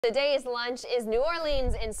Today's lunch is New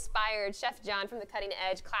Orleans-inspired. Chef John from the Cutting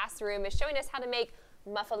Edge classroom is showing us how to make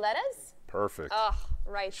muffalettas. Perfect. Oh,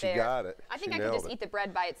 right there. She got it. I think I could just eat the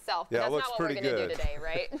bread by itself, but yeah, that's not what we're going to do today,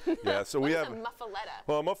 right? Yeah, so we have a muffaletta?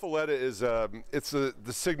 Well, a muffaletta is it's the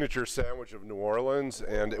signature sandwich of New Orleans,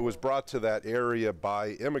 and it was brought to that area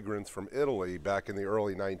by immigrants from Italy back in the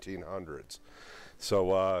early 1900s.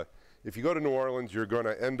 So if you go to New Orleans, you're going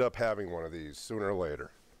to end up having one of these sooner or later.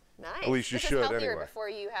 Nice. At least you this should is healthier anyway. Before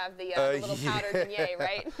you have the little powdered beignet,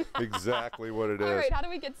 right? Exactly what it is. All right, how do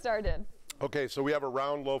we get started? Okay, so we have a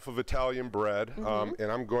round loaf of Italian bread,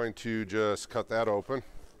 and I'm going to just cut that open.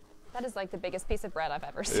 That is like the biggest piece of bread I've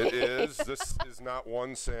ever seen. It is. This is not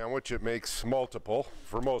one sandwich. It makes multiple,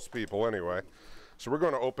 for most people anyway. So we're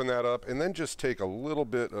going to open that up and then just take a little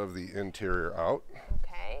bit of the interior out.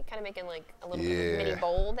 Okay, kind of making like a little bit of a mini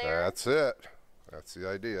bowl there. That's it. That's the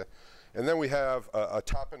idea. And then we have a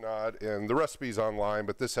tapenade, and the recipe's online,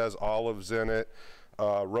 but this has olives in it,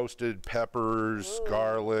 roasted peppers,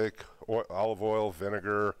 garlic, olive oil,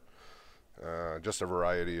 vinegar, just a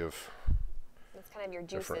variety of That's kind of your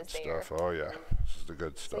different juices there. stuff. Oh yeah, this is the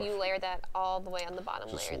good stuff. So you layer that all the way on the bottom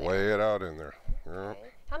just layer there. lay it out in there. Okay.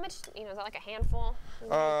 How much, is that like a handful?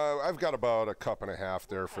 I've got about a cup and a half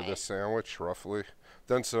there for this sandwich, roughly.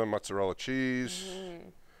 Then some mozzarella cheese.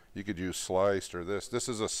 You could use sliced or this. This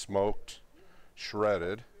is a smoked,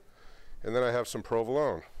 shredded. And then I have some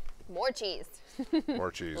provolone. More cheese.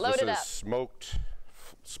 More cheese. Load this it is up.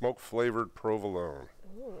 smoked flavored provolone.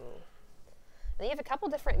 Ooh. And you have a couple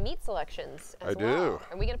different meat selections as I well. do.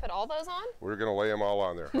 Are we going to put all those on? We're going to lay them all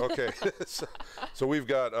on there. Okay. so we've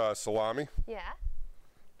got salami. Yeah.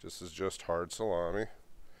 This is just hard salami.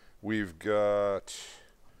 We've got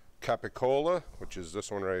capicola, which is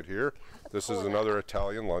this one right here. This is another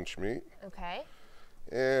Italian lunch meat. Okay.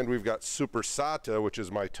 And we've got supersata, which is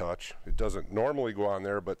my touch. It doesn't normally go on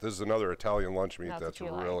there, but this is another Italian lunch meat that's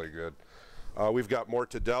really good. We've got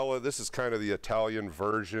mortadella. This is kind of the Italian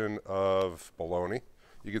version of bologna.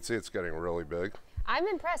 You can see it's getting really big. I'm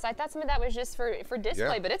impressed. I thought some of that was just for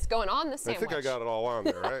display, but it's going on the sandwich. I think I got it all on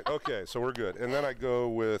there, right? Okay, so we're good. And then I go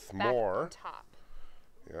with more. On top.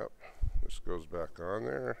 Yep. This goes back on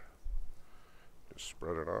there. Just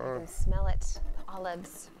spread it on. I can smell it. The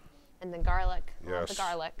olives and the garlic. I love the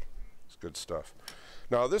garlic. It's good stuff.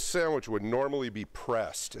 Now this sandwich would normally be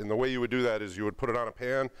pressed, and the way you would do that is you would put it on a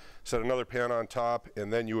pan, set another pan on top,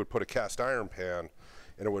 and then you would put a cast iron pan,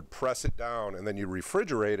 and it would press it down, and then you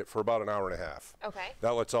refrigerate it for about an hour and a half. Okay. That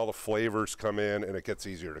lets all the flavors come in, and it gets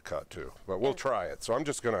easier to cut too. But we'll try it. So I'm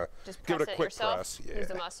just gonna give it a quick press. Yeah. Use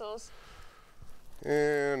the muscles.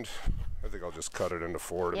 And I think I'll just cut it into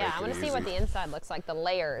 4 to make it easy. Yeah, I want to see what the inside looks like, the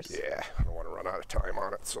layers. Yeah, I don't want to run out of time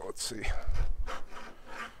on it, so let's see.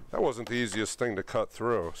 That wasn't the easiest thing to cut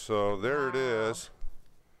through, so there it is.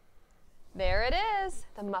 There it is,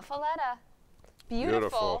 the muffaletta.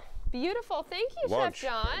 Beautiful. Beautiful. Thank you, Chef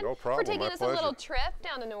John, no problem. for taking us a little trip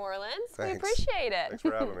down to New Orleans. Thanks. We appreciate it. Thanks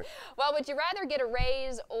for having me. Well, would you rather get a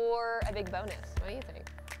raise or a big bonus? What do you think?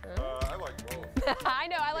 I like both. I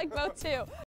know, I like both too.